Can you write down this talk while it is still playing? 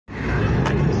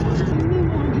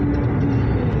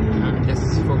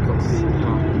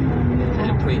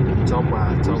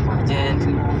top,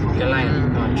 gently. The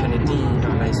line, Trinity,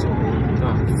 like so.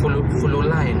 Follow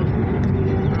line.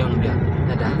 Don't be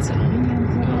that's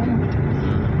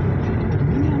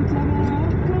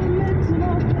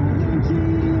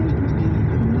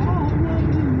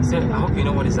So I hope you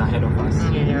know what is ahead of us.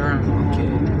 Yeah.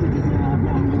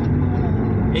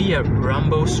 Okay. Here,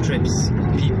 Rambo strips.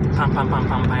 Pam.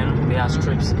 They are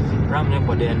strips. Ram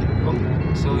but then.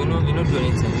 So you don't do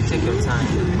anything. You take your time.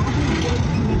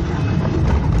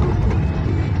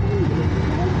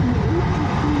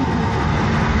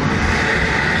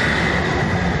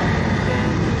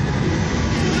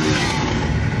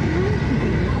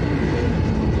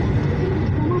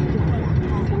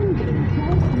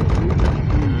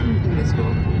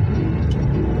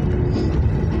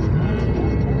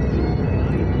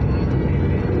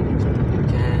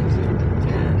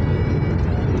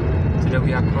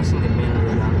 We are crossing the main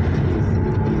road now.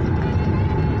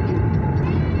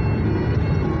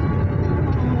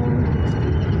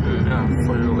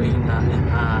 Following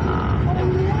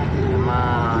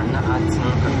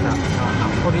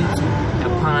according to a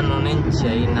pan on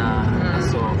China,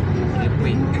 so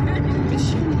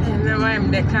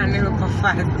the can't go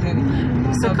faster.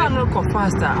 So can't go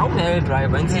faster. How can I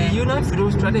drive until you know if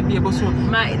you try to be able to?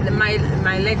 My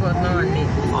leg was not on it.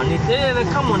 On it, they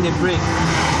come on the brake.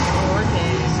 Okay.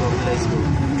 So let's go.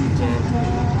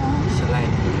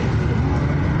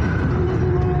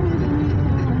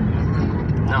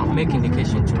 Now make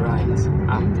indication to right.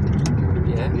 Up.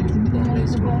 Yeah? Then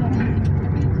let's go.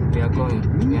 We are going.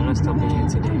 We are not stopping here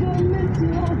today.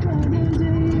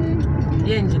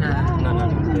 Yeah, engineer. No.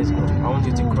 Let's go. I want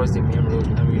you to cross the main road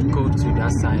and we go to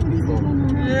that side before.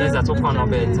 There's that open up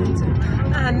bed.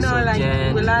 I know, so, like,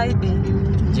 will I be?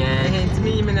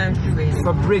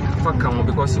 For brake for come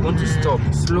because you want to stop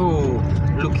slow.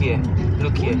 Look here.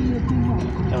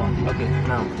 Oh, okay,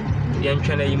 now you're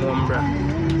trying to remember.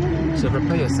 So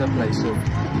prepare yourself like so.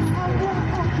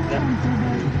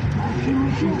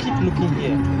 You keep looking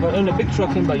here. But on a big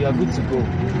trucking, but you are good to go.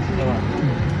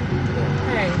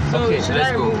 So okay, so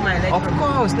let's go. Of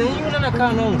course, then you don't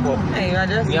car no. Hey, you are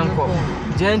just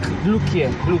gently look here.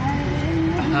 Look.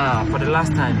 For the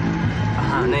last time.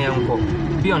 Now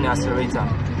be on the accelerator.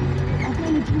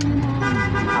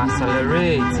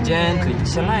 Accelerate gently.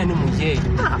 Shall I know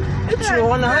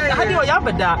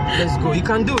let's go. You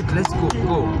can do it. Let's go.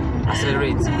 Go.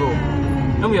 Accelerate. Go.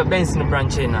 Now we are bends in the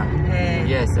branch now.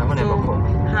 Yes, I want to go.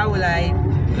 How will I?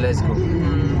 Let's go.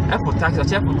 Apple taxi,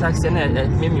 check taxi,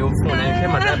 and maybe your phone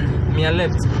and me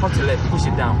left, hot to left, push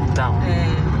it down.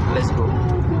 Let's go.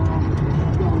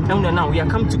 Now we are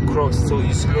coming to cross, so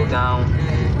you slow down.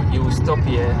 You will stop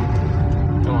here.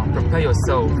 Prepare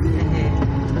yourself.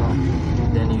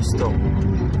 Then you stop.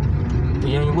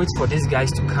 You wait for these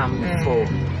guys to come before,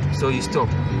 so you stop.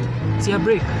 See a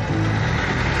break.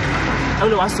 I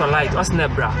don't know what's so light, what's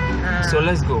nebra. So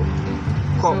let's go.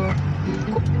 Go.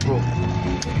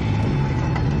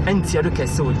 And see, look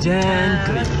so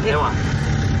gently.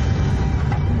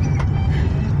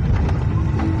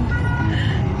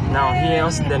 Now here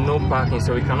also the no parking,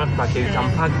 so we cannot park here. We can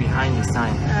park behind the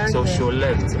sign. Okay. So show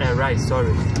left and right.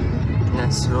 Sorry.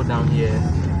 Then slow down here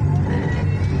and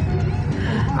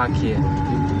park here.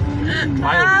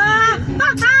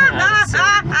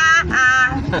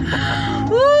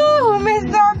 Ooh,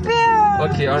 Mr. Bill.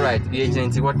 Okay, all right. The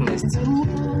agency. What next?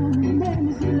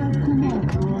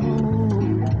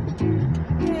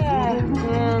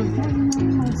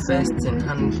 First in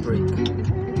handbrake.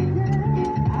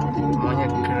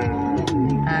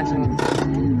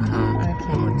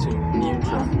 Number 2,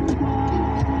 neutral.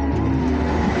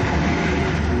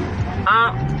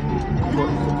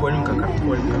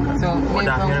 So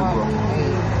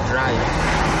right.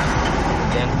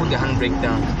 Then put the handbrake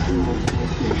down.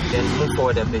 Then move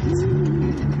forward a bit.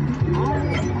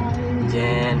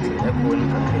 Gently.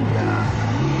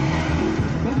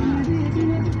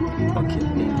 Okay,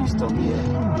 then you stop here.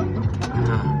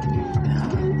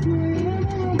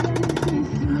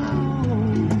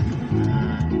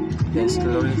 Then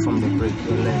slowly from the brake,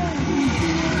 your leg.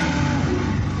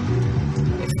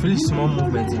 A really small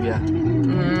movement here.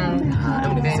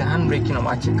 And if it's a handbraking or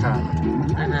watch your car,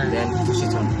 then push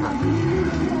it on the park.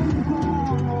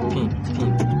 Pin.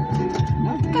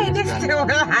 Hey, this is all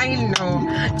I know.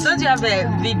 Don't you have a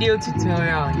video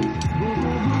tutorial on it?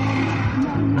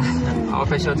 I'll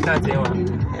pay shortcut. I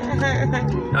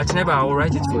will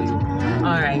write it for you.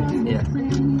 Alright. Yeah.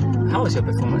 How was your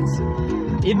performance?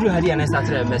 Idru had an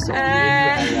started a mess up.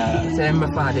 Same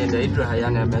father, the Idru had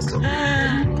a mess up.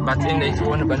 But in the if you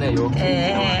want to banana, you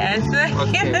okay.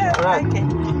 Okay.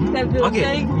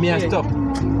 Okay, me stop.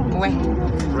 where?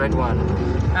 Red one.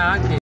 Ah, okay.